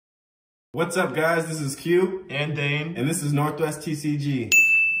What's up guys, this is Q and Dane, and this is Northwest TCG.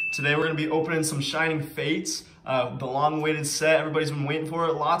 Today we're going to be opening some Shining Fates, the long-awaited set. Everybody's been waiting for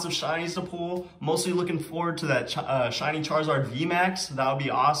it. Lots of shinies to pull. Mostly looking forward to that Shiny Charizard VMAX. That would be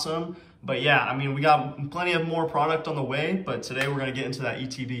awesome. But yeah, I mean, we got plenty of more product on the way, but today we're going to get into that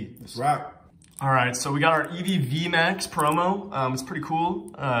ETB. That's right. All right, so we got our EV VMAX promo. It's pretty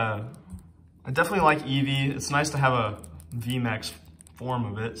cool. I definitely like EV. It's nice to have a VMAX form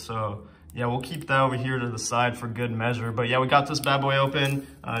of it, so yeah, we'll keep that over here to the side for good measure. But yeah, we got this bad boy open,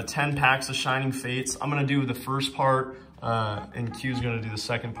 10 packs of Shining Fates. I'm gonna do the first part, and Q's gonna do the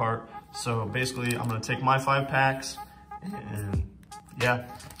second part. So basically, I'm gonna take my 5 packs, and yeah,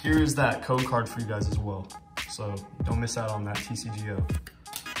 here is that code card for you guys as well. So don't miss out on that TCGO.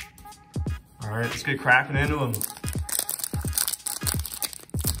 All right, let's get cracking into them.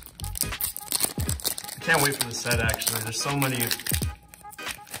 I can't wait for the set, actually. There's so many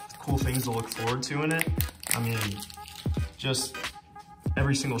cool things to look forward to in it. I mean, just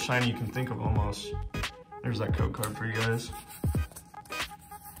every single shiny you can think of almost. There's that code card for you guys.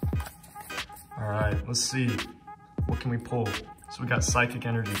 All right, let's see. What can we pull? So we got Psychic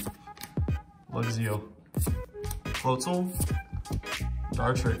Energy, Luxio, Floatzel,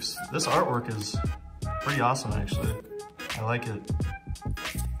 Dartrix. This artwork is pretty awesome, actually. I like it.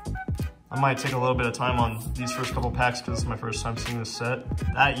 I might take a little bit of time on these first couple packs because this is my first time seeing this set.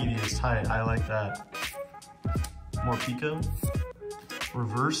 That ED is tight, I like that. More Pico,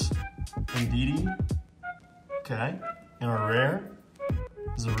 Reverse, Indeedee, okay. And a rare,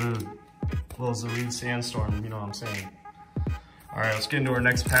 Zarude. Little Zarude Sandstorm, you know what I'm saying. All right, let's get into our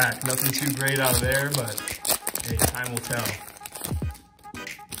next pack. Nothing too great out of there, but hey, time will tell.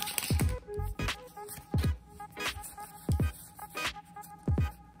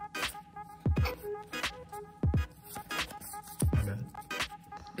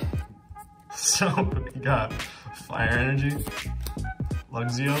 So we got Fire Energy,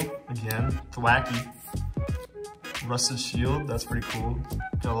 Luxio, again, Thwacky, Rusted Shield, that's pretty cool.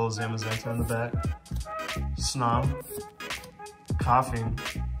 Got a little Zamazenta in the back. Snom, Coughing.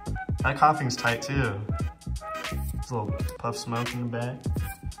 That Coughing's tight too. There's a little Puff Smoke in the back.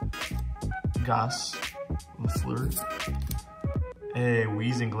 Goss, LaFleur. Hey,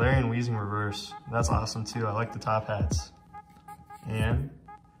 Wheezing, Galarian Wheezing Reverse. That's awesome too, I like the top hats. And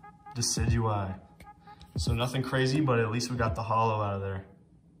Decidueye. So nothing crazy, but at least we got the holo out of there.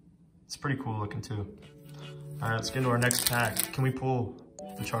 It's pretty cool looking too. All right, let's get into our next pack. Can we pull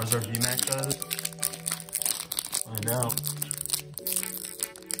the Charizard VMAX out of it? Find out.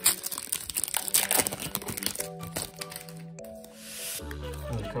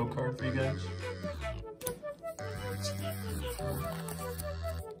 Another code card for you guys.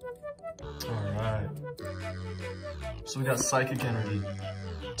 All right. So we got Psychic Energy,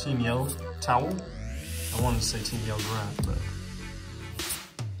 Team Yell Towel. I wanted to say Team Yell Grass, but.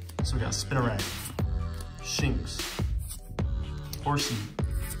 So we got Spinarak, Shinx, Horsey,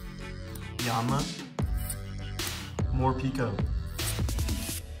 Yama, more Pico.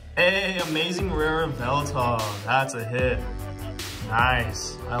 Hey, Amazing Rare Veltal. That's a hit.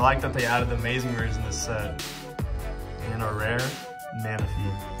 Nice. I like that they added the Amazing Rares in this set. And a rare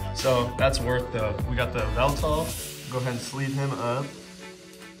Manaphy. So that's worth though. We got the Veltal. Go ahead and sleeve him up.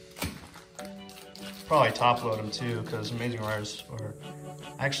 Probably top load him too, because Amazing Rares are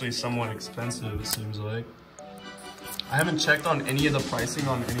actually somewhat expensive, it seems like. I haven't checked on any of the pricing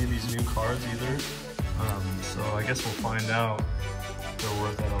on any of these new cards either. So I guess we'll find out if they're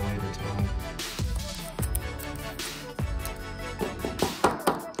worth it at a later time.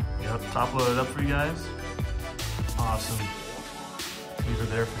 Yep, top loaded up for you guys. Awesome. Leave her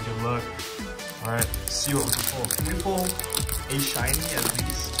there for good luck. All right, let's see what we can pull. Can we pull a shiny at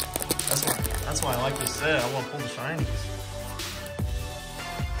least? That's why I like this set. I want to pull the shinies.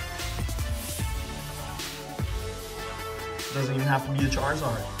 Doesn't even have to be a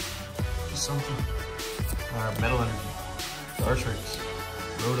Charizard. Just something. All right, Metal Energy, Dartrix,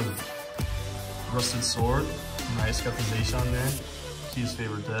 Rotom, Rusted Sword. Nice, got the Zacian there. Q's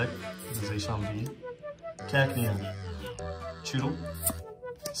favorite deck, the Zacian V. Cacnea, Choodle,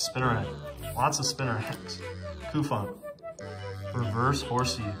 Spinarak. Lots of Spinaraks. Kufant. Reverse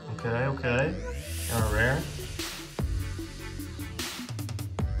Horsey. Okay, okay. And a rare.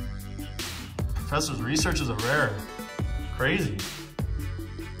 Professor's Research is a rare. Crazy.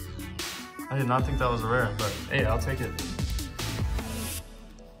 I did not think that was a rare, but hey, I'll take it.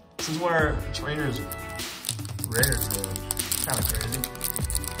 This is where trainers rares go. Kind of crazy.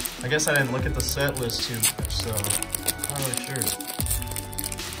 I guess I didn't look at the set list too much, so I'm not really sure.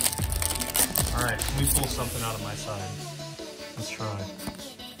 All right, can we pull something out of my side? Let's try.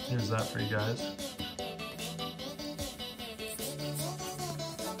 Here's that for you guys.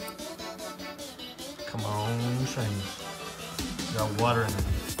 Come on, shiny. Got water in it.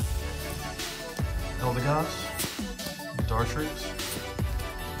 Eldegoss, Dartrix,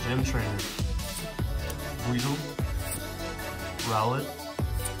 Gym Trainer, Weasel, Rowlet,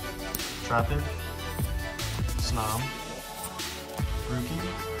 Trapinch, Snom, Grookey,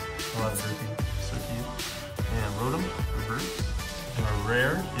 I love Grookey, so cute, and Rotom, reverse, and our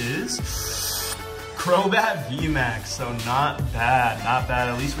rare is Crobat VMAX, so not bad,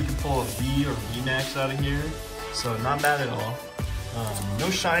 at least we can pull a V or VMAX out of here, so not bad at all. No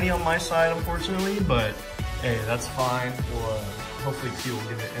shiny on my side, unfortunately, but hey, that's fine. We'll, hopefully Q will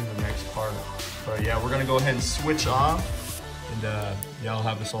get it in the next part. But yeah, we're gonna go ahead and switch off, and yeah, I'll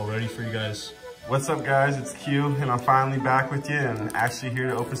have this all ready for you guys. What's up, guys? It's Q, and I'm finally back with you, and actually here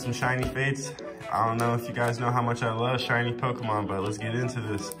to open some shiny fates. I don't know if you guys know how much I love shiny Pokemon, but let's get into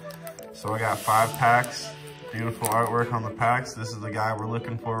this. So I got 5 packs. Beautiful artwork on the packs. This is the guy we're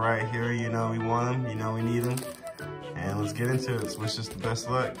looking for right here. You know we want him. You know we need him. And let's get into it. Let's wish us the best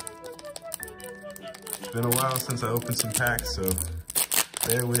luck. It's been a while since I opened some packs, so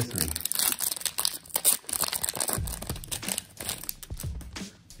bear with me.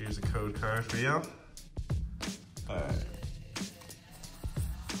 Here's a code card for y'all. Alright.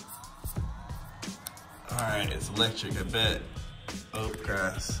 Alright, it's electric, I bet. Oh,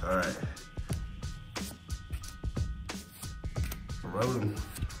 grass. Alright. Rotom.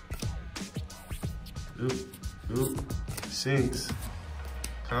 Oop. Oop, Shinx,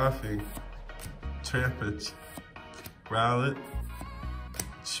 Coffee, Trapinch, Rowlet,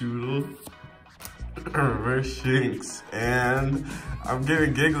 Choodle, Reverse Shinx, and I'm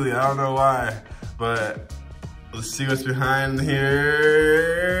getting giggly, I don't know why, but let's see what's behind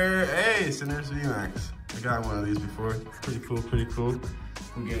here. Hey, Cineris VMAX. I got one of these before. Pretty cool, pretty cool.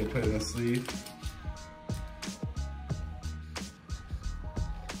 We'll get it put in the sleeve.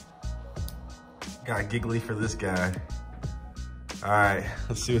 Got giggly for this guy. All right,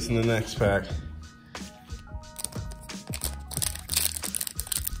 let's see what's in the next pack.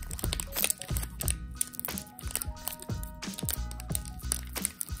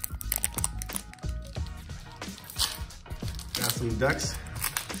 Got some ducks,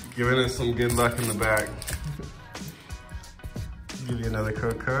 giving us some good luck in the back. Give you another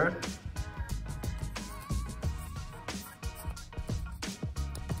code card.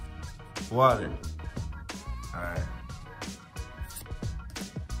 Water. All right.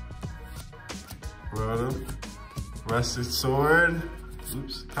 Rotom, Rusted Sword,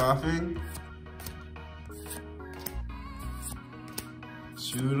 oops, Coughing,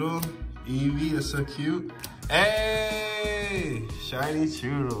 Choodle, Eevee, that's so cute. Hey, Shiny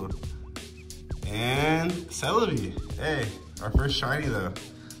Choodle. And Celebi, hey, our first shiny though.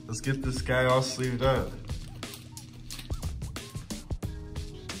 Let's get this guy all sleeved up.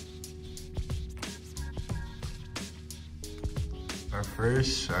 Our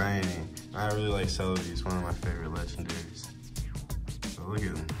first shiny. I really like Celebi. It's one of my favorite legendaries. So look at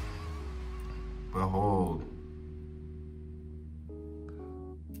him. Behold.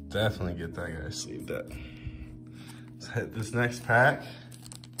 Definitely get that guy sleeved up. Let's hit this next pack.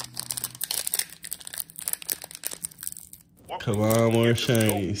 Come on, more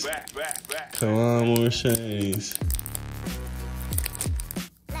shinies. Come on, more shinies.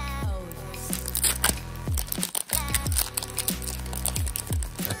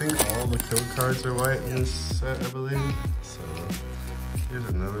 I think all the code cards are white in this set, I believe. So here's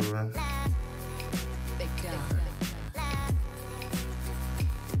another one.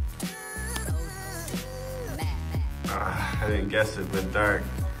 I didn't guess it, but dark.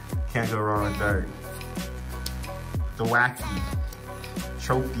 Can't go wrong with dark. The Wacky,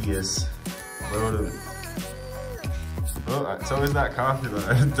 Tropius, Rotom. Oh, it's always that coffee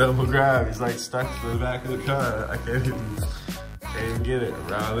though. Double grab. He's like stuck to the back of the car. I can't even get it.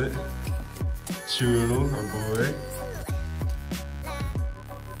 Rowlet, Choodle, our boy.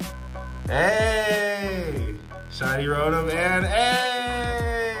 Hey! Shiny Rotom and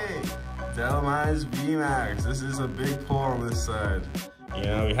hey! Delmine's VMAX. This is a big pull on this side. You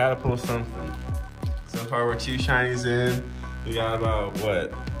know, we had to pull something. So far we're 2 shinies in. We got about,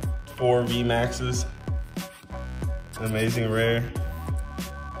 what, 4 VMAXs. Amazing rare.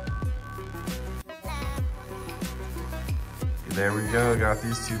 There we go, got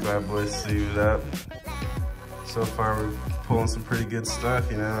these 2 bad boys sleeved up. So far we're pulling some pretty good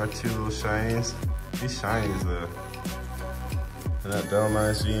stuff, you know, our 2 little shinies. These shinies though. And that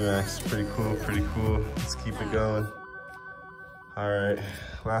Delmine's VMAX is pretty cool, pretty cool. Let's keep it going. All right,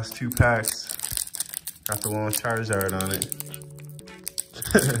 last 2 packs. Got the one with Charizard on it.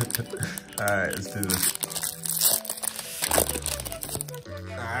 All right, let's do this.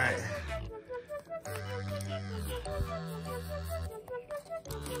 All right.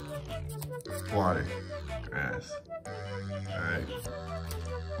 Water, grass. All right.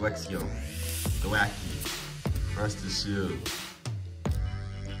 Lexio, Thwacky, Rusted Shield,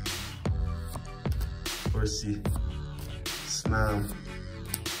 Horsey, Snom.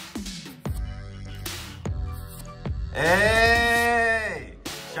 Hey!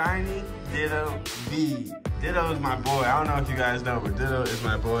 Shiny Ditto V. Ditto is my boy. I don't know if you guys know, but Ditto is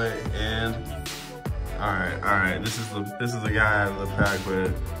my boy. And all right. This is the guy out of the pack,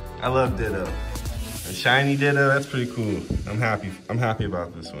 but I love Ditto. A shiny Ditto, that's pretty cool. I'm happy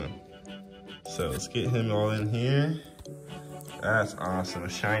about this one. So let's get him all in here. That's awesome, a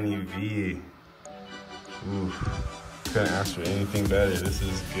shiny V. Ooh, couldn't ask for anything better. This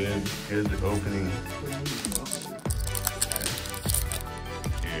is good opening.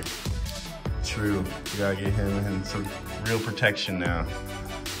 Here. True, we gotta get him in some real protection now.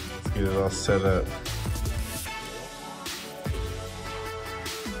 Let's get it all set up.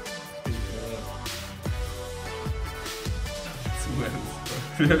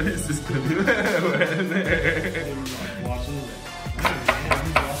 It's just gonna be wet in there.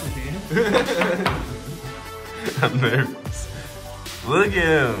 I'm nervous. Look at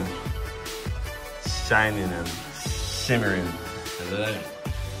him. Shining and shimmering.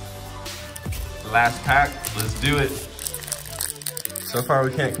 Last pack, let's do it. So far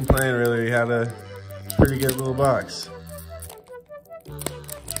we can't complain really. We had a pretty good little box.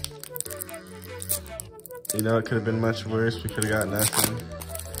 You know, it could have been much worse. We could have got nothing.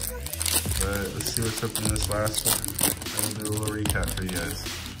 But let's see what's up in this last one. And we'll do a little recap for you guys.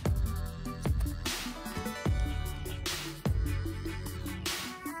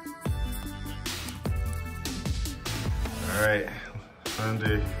 All right,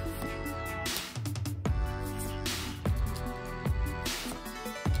 Sunday.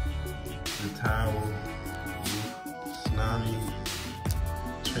 The towel, Tsunami,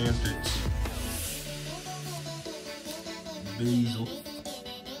 Trampets, Basil,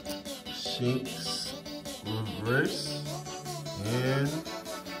 Shinx, Reverse, and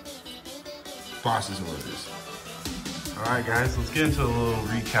Boss's Orders. Alright guys, let's get into a little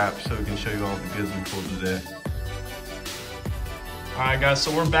recap so we can show you all the goods we pulled today. Alright guys,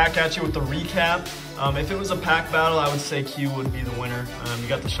 so we're back at you with the recap. If it was a pack battle, I would say Q would be the winner. You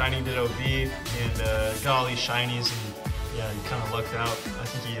got the Shiny Ditto V and got all these shinies, and yeah, you kind of lucked out. I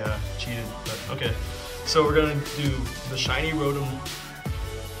think he cheated, but okay. So we're gonna do the Shiny Rotom.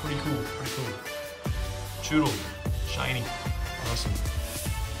 Pretty cool. Choodle, shiny, awesome.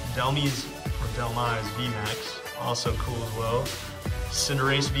 Delmise VMAX, also cool as well.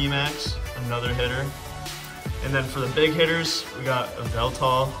 Cinderace VMAX, another hitter. And then for the big hitters, we got a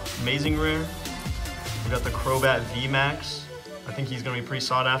Veltal, amazing rare. We got the Crobat VMAX. I think he's gonna be pretty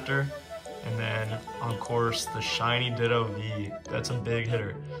sought after. And then, of course, the Shiny Ditto V. That's a big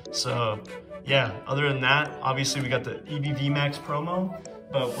hitter. So, yeah, other than that, obviously we got the EV VMAX promo.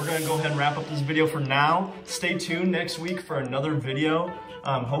 But we're gonna go ahead and wrap up this video for now. Stay tuned next week for another video.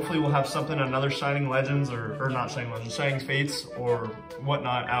 Hopefully we'll have something, another Shining Legends, or not Shining Legends, Shining Fates or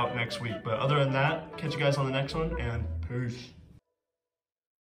whatnot out next week. But other than that, catch you guys on the next one, and peace.